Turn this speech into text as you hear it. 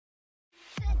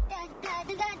Morning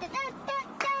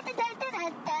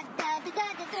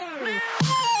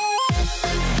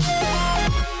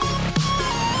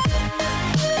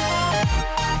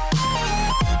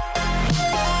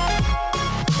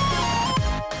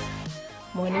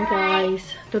guys.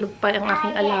 Tulog pa ang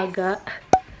aking alaga.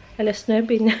 Alas 9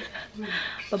 na.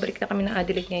 Pabalik na kami ng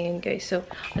Adelaide ngayon guys. So,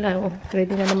 alam mo,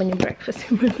 ready na naman yung breakfast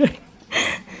ni Manay.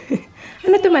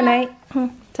 Ano ito Manay?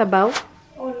 Sabaw?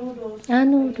 Oh, noodles. Ah,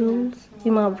 noodles.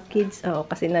 Yung mga kids. Oo,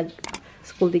 kasi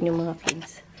nag-school din yung mga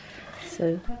kids.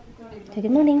 So, good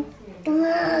morning. Come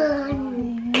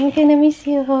on. I'm gonna miss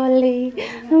you, Holly.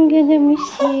 I'm gonna miss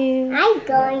you. I'm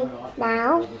going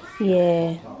now.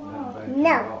 Yeah.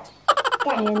 No.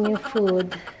 Ayan yung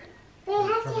food. We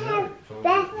have to have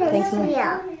breakfast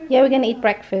here. Yeah, we're gonna eat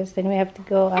breakfast. Then we have to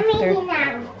go I'm after. eating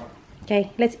now. Okay,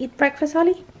 let's eat breakfast,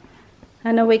 Holly.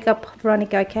 And I'll wake up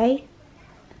Veronica, okay?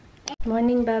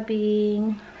 Morning,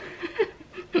 Babing.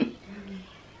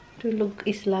 Tulog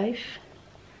is life.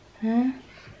 Huh?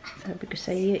 Sabi ko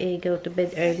sa iyo, go to bed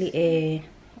early,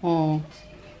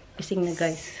 Gising na,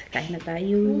 guys. Kain na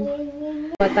tayo.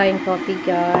 Kuha tayong coffee,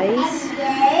 guys.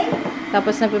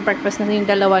 Tapos nagpe-breakfast na yung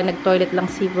dalawa. Nag-toilet lang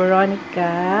si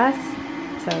Veronica.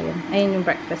 So, yun. Ayun yung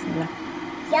breakfast nila.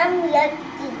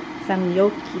 Samyoki.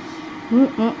 Samyoki.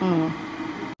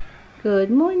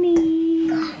 Good morning.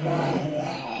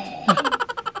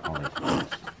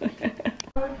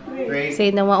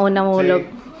 Say na mauna mulog.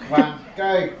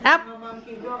 Go. Up.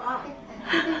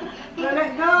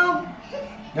 Let go.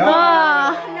 Go.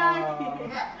 Ah.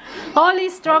 Holly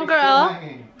stronger, oh.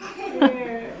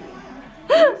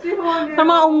 Parang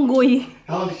mga unggoy.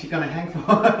 How long is she gonna hang for?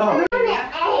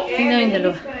 Tingnan yung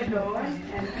dalawa.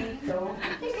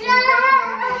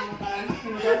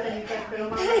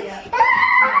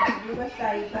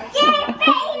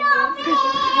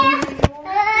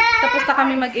 Tapos na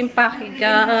kami mag-impake,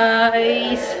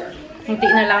 guys. Hindi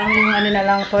na lang yung ano na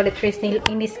lang, toiletries.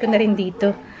 Inis ko na rin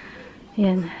dito.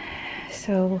 Ayan.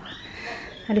 So,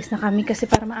 alis na kami kasi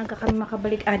para maaga kami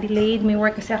makabalik Adelaide. May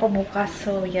work kasi ako bukas.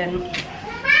 So, yan.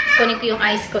 Kunin ko yung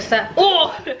ice ko sa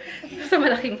sa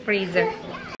malaking freezer.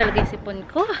 Talagay sipon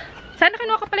ko. Sana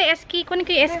kinuha ko pala yung eski. Kunin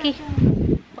ko yung eski.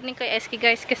 Kunin ko yung eski,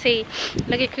 guys. Kasi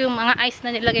lagay ko yung mga ice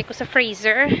na nilagay ko sa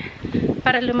freezer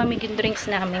para lumamig yung drinks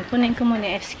namin. Kunin ko muna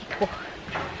yung eski ko.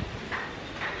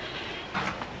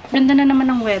 Ganda na naman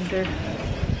ang weather.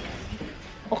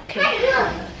 Okay.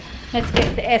 Let's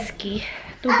get the eski.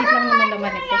 Tubig lang naman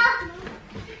naman ito.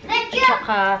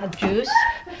 Tsaka juice.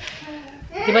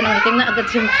 Diba nangitim na agad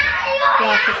yung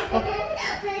glasses ko.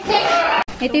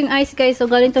 Ito yung ice, guys. So,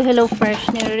 galing to Hello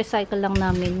Fresh. Nire-recycle lang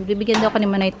namin. Bibigyan daw ako ni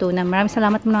Manay tuna. Maraming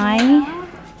salamat, Manay.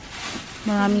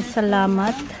 Maraming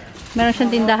salamat. Meron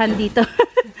siyang tindahan dito.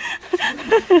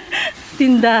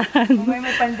 Tindahan.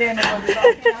 May pandena ko, diba?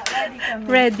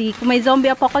 Ready. Kung may zombie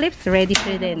apocalypse, ready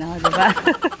siya din, no? Diba?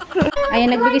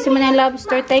 Ayan, nagbigay si Manay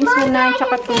lobster. Thanks, Manay.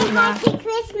 Tsaka tuna. Happy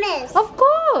Christmas. Of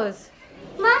course!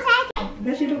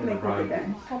 Does she look like a good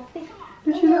dance?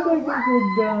 Does she look like a good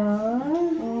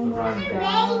dance? Oh my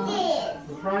god.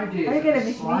 Are you gonna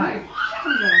miss me? I'm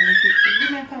gonna miss you.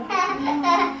 Say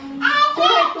hi to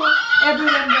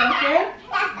everyone there, okay?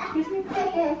 Kiss me.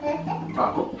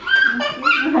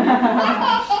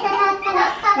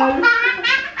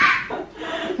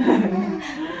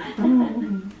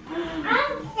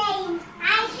 I'm saying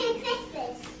hi to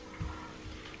Christmas.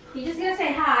 You're just gonna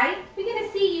say hi? We're gonna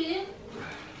see you.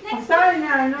 I'm sorry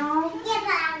na, no? Yeah,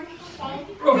 but I'm saying.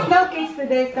 No case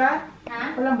today, Kat?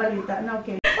 Huh? Walang balita, no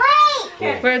case.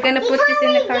 Wait! We're gonna put this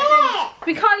in the car.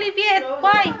 We can't leave yet.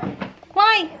 Why?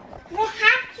 Why? We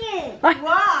have to.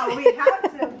 Wow, we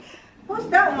have to. Who's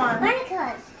that one?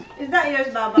 Monica's. Is that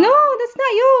yours, Baba? No, that's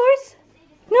not yours.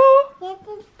 No. Let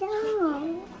it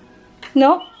down.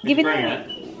 No. Give it.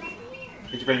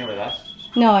 Did you bring it with us?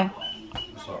 No.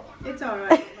 Sorry. It's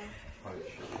alright.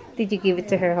 Did you give it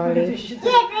to her, Holly?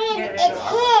 Yeah, it's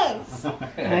his.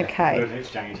 Okay. We're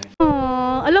exchanging.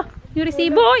 Oh, alo, yung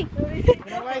receipt, boy.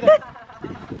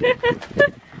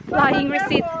 Flying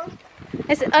receipt.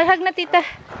 Ay, hug na tita.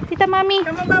 Tita Mami.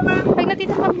 Come on, Baba. Hug na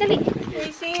tita Mami, dali.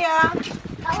 Hey, see ya.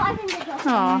 Oh, I'm in the door.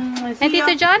 Oh. See And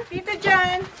Tito ya. John? Tito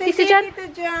John. Say Tito see John? ya, Tito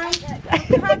John.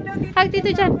 Hug daw, Tito Hug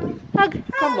Tito John. Hug.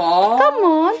 Come on. Come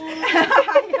on.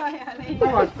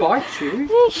 Oh, I'd bite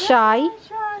you. He's shy.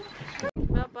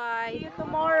 Bye-bye. See you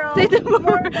tomorrow. See you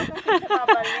tomorrow.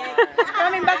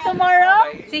 Coming back tomorrow?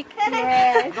 See.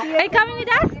 Yes. Are you coming with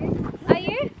us? Are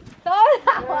you? Hug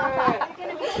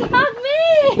me.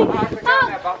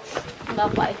 Hug.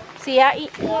 Bye-bye. See ya.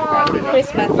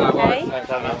 Christmas, okay?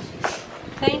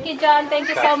 Thank you, John. Thank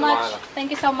you so much. Thank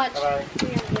you so much.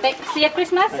 See you at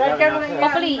Christmas?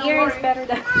 Hopefully, here is better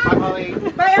than... Hi, Molly.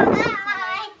 Bye.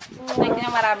 Thank you na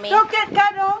marami. Don't get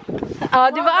Kado. Oh,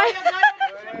 di ba?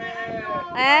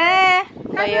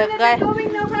 Ayo, guys. Going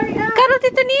now, hurry up. Karo,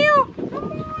 Tito Neil.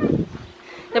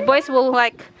 The boys will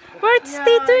like, where's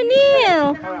Tito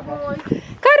Neil?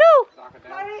 Karo!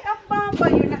 Hurry up, Papa.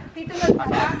 You're not, Tito not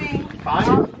coming.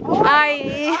 Fine.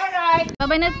 Ay. Alright.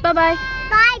 Bye-bye na, bye-bye.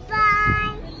 Bye-bye.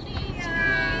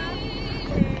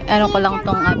 Ano ko lang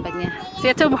tong iPad niya.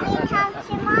 See you tomorrow. Come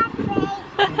to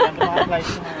my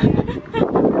place.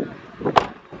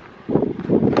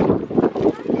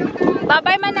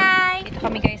 Bye-bye, Manay! Dito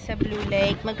kami guys sa Blue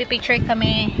Lake. Magpipicture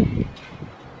kami.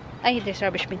 Ay, there's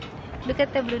rubbish bin. Look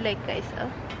at the Blue Lake, guys. Oh,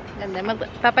 ganda.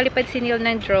 Magpapalipad si Neil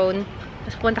ng drone.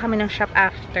 Tapos punta kami ng shop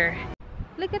after.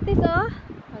 Look at this, oh.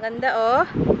 Maganda, oh.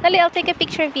 Dali, I'll take a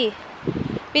picture of you.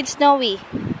 With Snowy.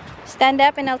 Stand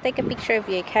up and I'll take a picture of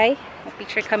you, okay?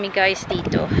 Picture kami, guys,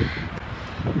 dito.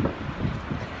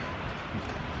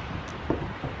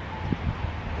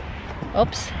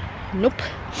 Oops. Nope.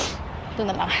 Ito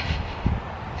na lang.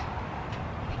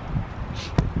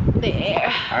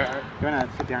 There. Alright, you want to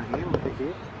sit down here? We'll sit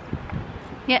here.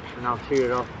 Yeah. And I'll shoot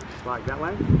it off like that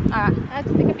way. I'll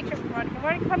just take a picture of Veronica.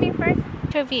 Veronica, come here first.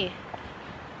 Picture of you.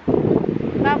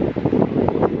 Bob.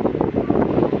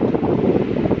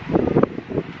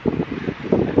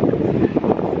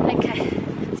 Okay.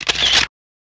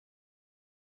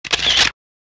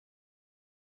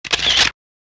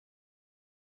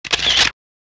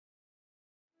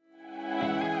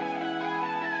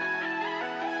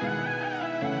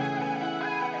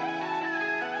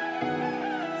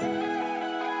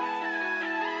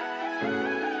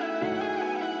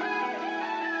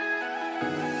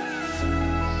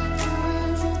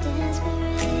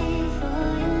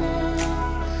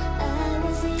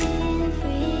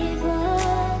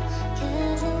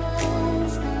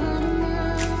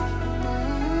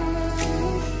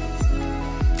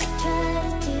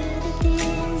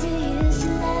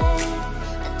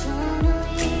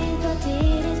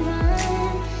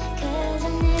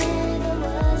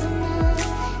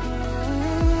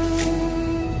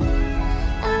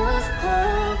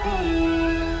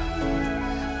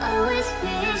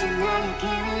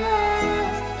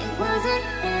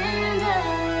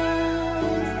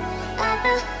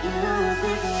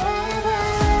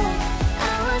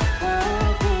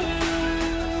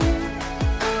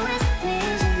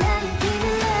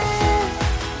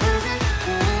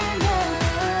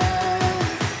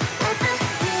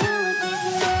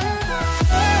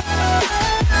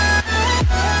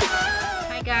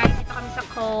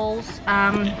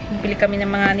 Bili kami ng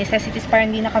mga necessities para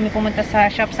hindi na kami pumunta sa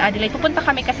shop sa Adelaide. Pupunta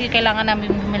kami kasi kailangan namin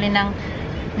bumili ng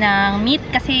meat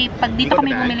kasi pag dito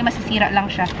kami bumili masisira lang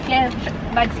siya. Yeah,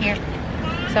 bags here.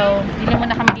 So, bili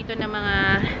muna kami dito ng mga,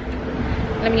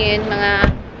 alam niyo yun, mga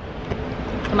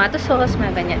tomato sauce,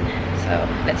 mga ganyan. So,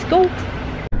 let's go!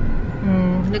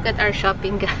 Look at our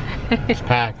shopping, guys. It's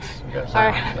packed.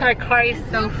 Our car is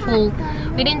so full.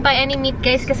 We didn't buy any meat,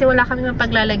 guys, kasi wala kami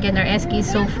mapaglalagyan. Our SK is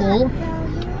so full.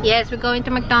 Yes, we're going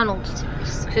to McDonald's.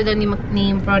 Kasi doon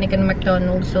ni Veronica ng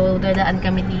McDonald's. So, dadaan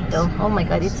kami dito. Oh my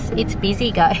God, it's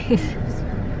busy, guys.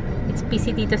 It's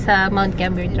busy dito sa Mount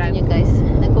Gambier Drive. You guys,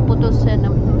 nagpuputos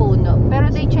ng puno. Pero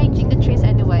they changing the trees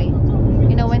anyway.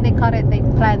 You know, when they cut it, they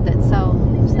plant it. So,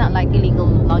 it's not like illegal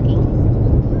logging.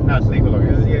 No, it's legal.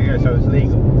 Yeah, so it's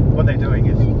legal. What they're doing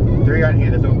is, they're around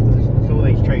here, there's all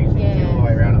these trees all the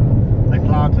way around them. They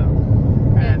plant them,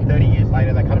 and 30 years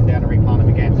later they cut them down and replant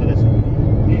them again. So there's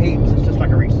heaps. It's just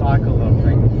like a recycle of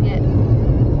things. Yeah.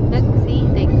 Look, see,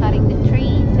 they're cutting the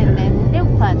trees and then they'll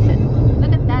plant it.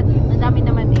 Look at that. Ang dami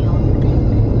naman yun.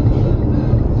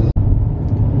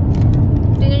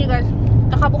 Tingnan nyo guys.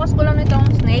 Nakabukas ko lang nitong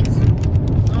snakes.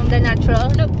 The natural.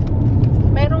 Look.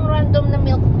 Mayroong random na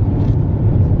milk.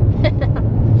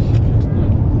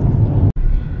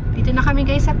 Dito na kami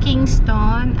guys sa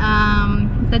Kingston.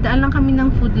 Dadaan lang kami ng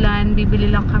Foodland.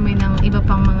 Bibili lang kami ng iba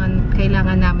pang mga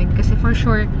kailangan namin. Kasi for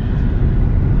sure,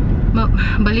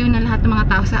 baliw na lahat ng mga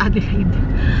tao sa Adelaide.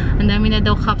 Ang dami na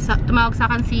daw cups. Tumawag sa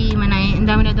akin si Manay. Ang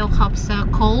dami na daw cups sa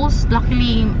Coles.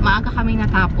 Luckily, maaga kami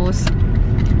natapos.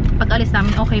 Pag alis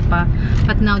namin, okay pa.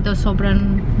 But now daw,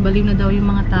 sobrang baliw na daw yung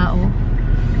mga tao.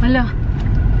 Hala.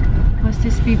 What's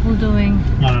these people doing?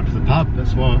 Not up to the pub,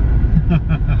 that's what. I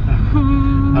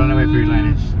don't know where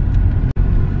Foodland is.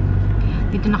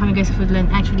 Dito na kami guys sa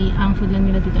Foodland. Actually, ang Foodland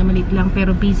nila dito ay maliit lang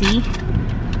pero busy.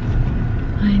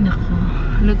 Ay nako.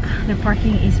 Look, the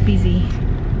parking is busy.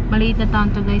 Maliit na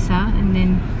town to guys ha. And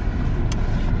then,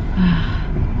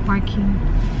 parking.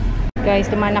 Guys,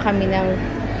 dumaan na kami ng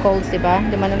Coles, diba?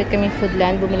 Dumaan ulit kami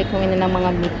Foodland. Bumili kami na ng mga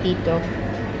meat dito.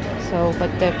 So,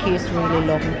 but the queue is really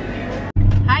long.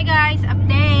 Hi guys,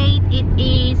 update. It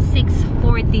is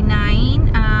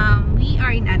 6:49. We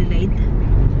are in Adelaide.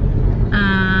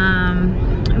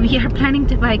 We are planning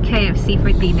to buy KFC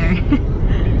for dinner.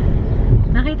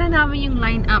 Nakita namin yung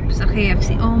line-up sa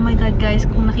KFC. Oh my god guys,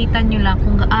 kung nakita nyo lang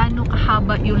kung gaano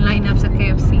kahaba yung line-up sa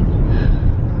KFC.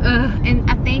 And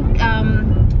I think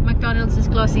McDonald's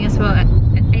is closing as well at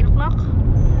 8 o'clock.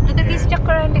 Look at this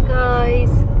jacaranda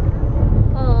guys.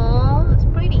 Oh, it's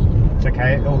pretty. It's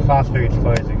okay, all fast food's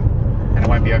closing. And it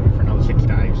won't be open for another 6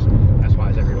 days. That's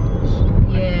why everyone's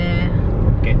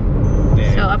getting there.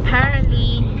 So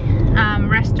apparently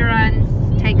restaurants,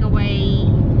 takeaway,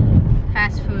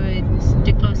 fast foods,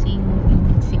 they're closing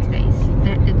in 6 days.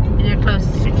 They're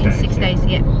closed in 6 days,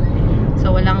 yeah.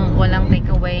 So walang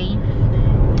takeaway.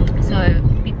 So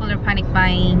people are panic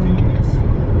buying,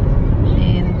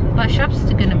 but shops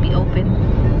are gonna be open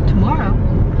tomorrow,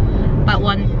 but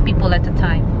one people at a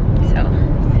time. So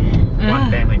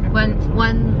one family member.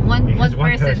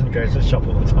 One person goes to shop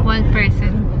all the time. One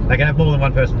person. They can have more than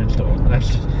one person in store. That's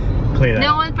just clear that.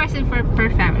 No, one person per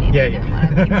family. Yeah.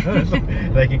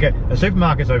 They can go. A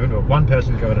supermarket's open, but one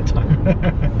person go at a time.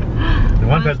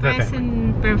 one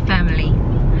person per family.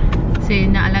 So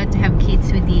you're not allowed to have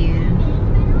kids with you.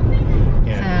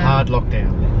 Yeah, so hard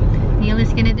lockdown. Neil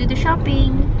is gonna do the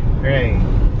shopping. Hooray.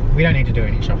 We don't need to do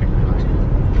any shopping right?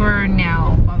 For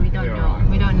now, but we don't know. Right.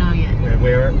 We don't know yet.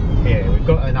 We've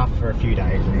got enough for a few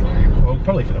days anyway. Well,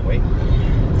 probably for the week.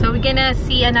 So we're gonna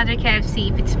see another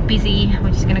KFC. If it's busy, we're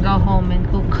just gonna go home and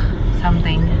cook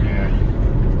something. Yeah.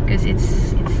 Because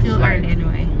it's still early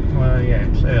anyway. Well, yeah,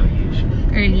 it's early-ish.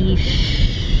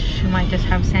 Early-ish. We might just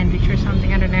have sandwich or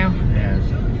something. I don't know.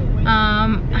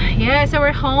 Yeah. So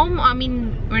we're home. I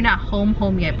mean, we're not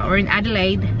home yet, but we're in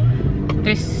Adelaide.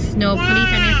 There's no police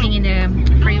or anything in the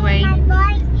freeway.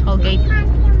 Toll gate.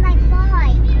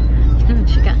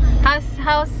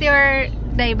 How's your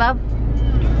day, Bob?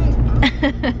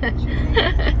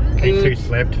 These two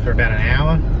slept for about an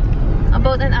hour.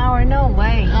 About an hour? No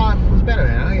way. Oh, it was about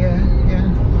an hour, yeah.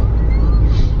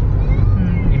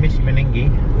 You missed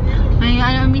Meningi.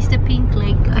 I miss the pink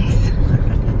lake, guys.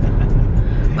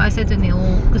 But I said to Neil,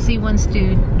 because he wants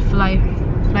to fly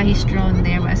his drone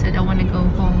there, but I said I want to go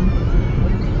home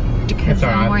because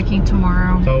I'm working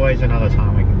tomorrow. It's always another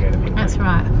time we can go to picnic. That's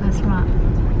right.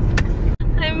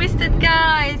 I missed it,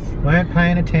 guys. Weren't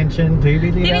paying attention.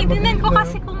 Tinitingnan ko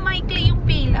kasi kung maikli yung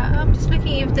pila. I'm just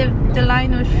looking if the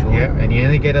line was short. Yeah, and you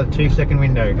only get a 2-second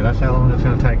window because that's how long it's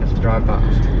going to take us to drive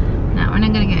past. No, we're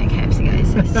not going to get a KFC,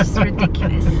 guys. It's just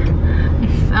ridiculous.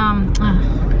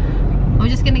 We're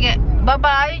just going to get...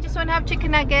 Baba, you just want to have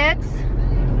chicken nuggets?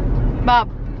 Bob,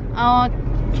 oh,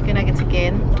 chicken nuggets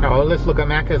again. Oh, well, let's look at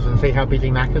Macca's and see how busy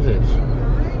Macca's is.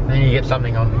 Then you get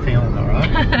something on film, alright?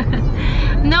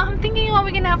 No, I'm thinking what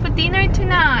we're gonna have for dinner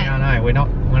tonight. No, we're not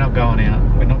going out.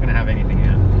 We're not gonna have anything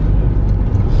out.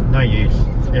 It's no use.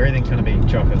 Everything's gonna be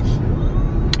chocolates.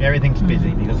 Everything's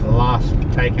busy because the last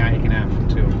takeout you can have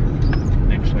until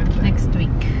next Wednesday. Next week.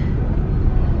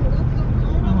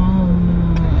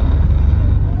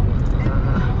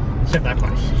 Except that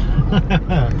place.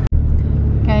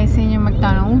 Guys, yun yung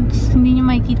McDonald's. Hindi nyo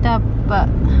makikita pa.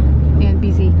 Yan,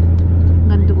 busy.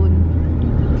 Gandoon.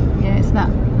 Yeah, it's not,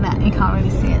 you can't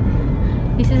really see it.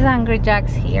 This is Hungry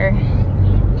Jack's here.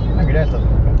 Hungry Jack's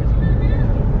doesn't look that busy.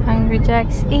 Hungry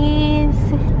Jack's is,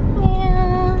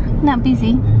 yeah, not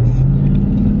busy.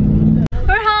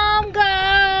 We're home,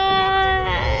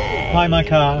 guys! Hi, my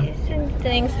car.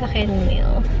 Thanks sa akin,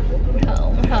 Neil.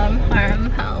 Home.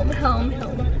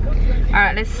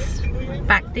 Alright, let's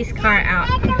back this car out.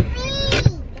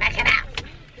 Back it out.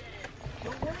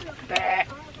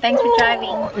 Thanks for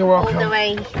driving. You're welcome. All the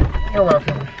way. You're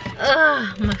welcome.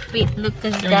 My feet look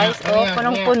good, guys. Oh,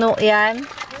 punong-puno yan.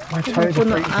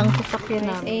 Punong-puno ang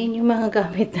sasakyan namin. Ayun yung mga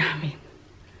gamit namin.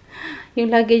 Yung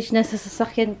luggage na sa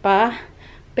sasakyan pa.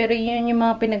 Pero yun yung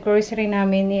mga pinag-grocery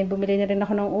namin. Bumili na rin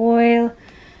ako ng oil.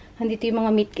 Andito yung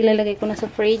mga meat. Ilalagay ko na sa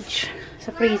fridge.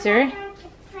 Sa freezer.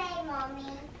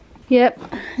 Yep.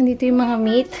 Andito yung mga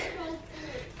meat.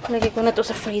 Ilagay ko na to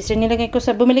sa freezer. Nilagay ko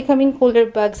sa... Bumili kaming cooler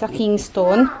bag sa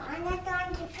Kingston.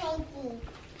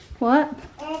 What?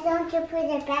 I'm going to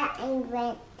put it back in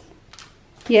rent.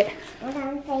 Yeah. When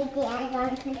I'm crazy, I'm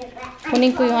going to put it back.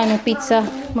 Kunin ko yung pizza.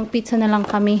 Mag-pizza na lang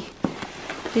kami.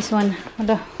 This one.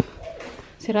 Hala.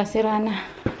 Sira-sira na.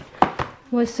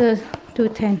 Was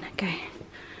 210. Okay.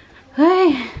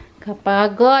 Ay,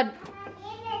 kapagod.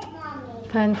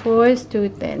 Pan force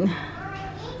 210.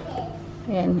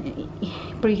 Ayan.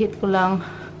 Preheat ko lang.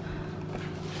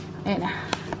 Ayan na.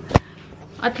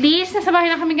 At least, nasa bahay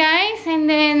na kami, guys. And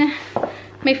then,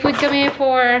 may food kami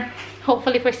for,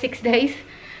 hopefully for 6 days.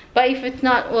 But if it's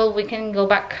not, well, we can go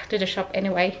back to the shop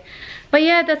anyway. But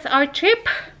yeah, that's our trip.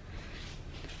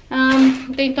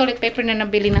 Ito yung toilet paper na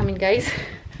nabili namin, guys.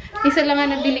 Isa lang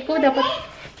nga nabili ko. Dapat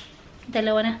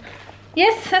dalawa na.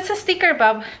 Yes, that's a sticker,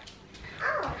 Bob.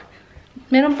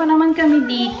 Meron pa naman kami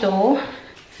dito.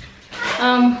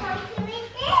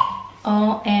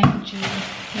 OMG.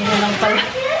 Meron lang pala.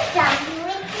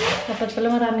 Dapat pala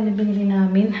marami na binili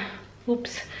namin.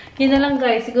 Oops. Yun na lang,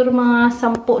 guys. Siguro mga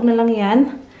 10 na lang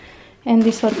yan. And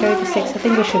this one, 36. I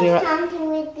think we should be right.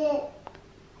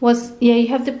 Yeah,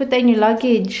 you have to put that in your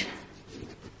luggage.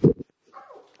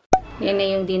 Yan na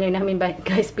yung dinner namin,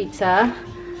 guys. Pizza.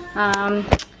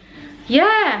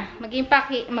 Yeah! Mag-unpack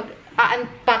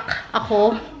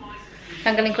ako.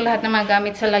 Tanggalin ko lahat ng mga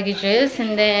gamit sa luggages.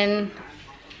 And then,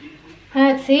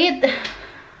 that's it.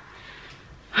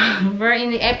 We're in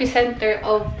the epicenter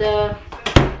of the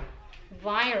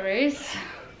virus.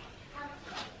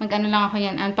 Mag-ano lang ako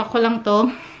yan. Unpack ko lang to.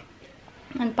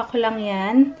 Unpack ko lang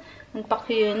yan. Unpack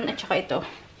ko yun. At saka ito.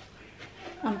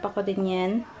 Unpack ko din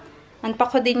yan.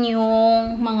 Unpack ko din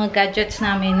yung mga gadgets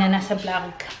namin na nasa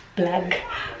black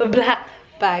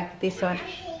bag. This one.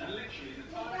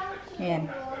 Yan.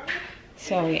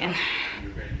 So, yan.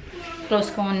 Close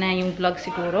ko muna yung vlog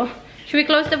siguro. Should we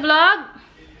close the vlog?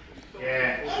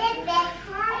 Yeah.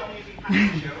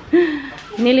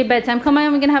 Nearly bedtime. Come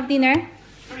on, we're gonna have dinner.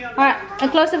 Alright, I'll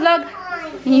close the vlog.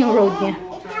 Yun yung road niya.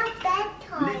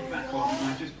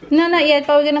 No, not yet,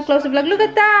 but we're gonna close the vlog. Look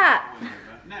at that!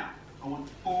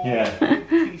 Yeah.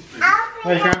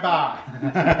 Where's Grandpa?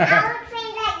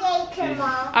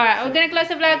 Alright, we're gonna close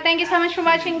the vlog. Thank you so much for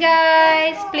watching,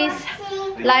 guys. Please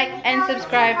like and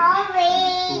subscribe.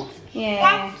 Yeah.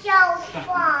 That's so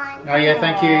fun. Oh yeah,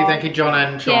 thank you John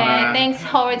and Shauna. Yeah, thanks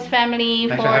Howard's family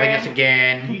Thanks for having us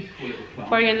again.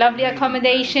 for your lovely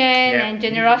accommodation and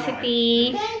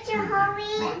generosity. Thank you, Hubby.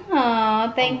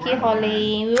 Oh, thank you,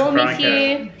 Holly. We will miss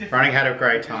you. Veronica had a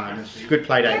great time. It's a good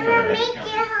play date for her.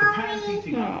 Thank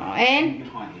you, Hubby. Oh, and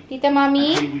Tita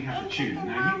Mommy, and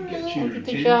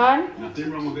Tito John,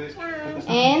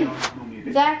 and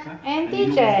Zach, and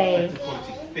DJ.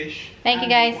 Thank you,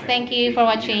 guys. Thank you for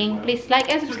watching. Please like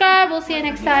and subscribe. We'll see you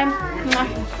next time.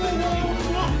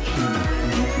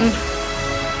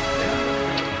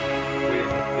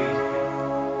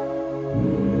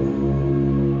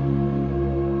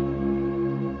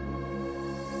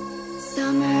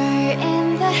 Summer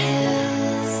in the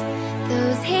hills,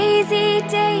 those hazy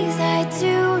days I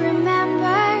do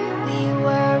remember. We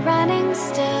were running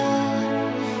still,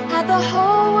 had the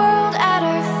whole world at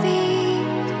our feet,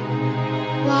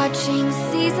 watching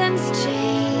seasons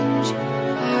change.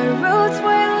 Our roads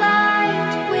were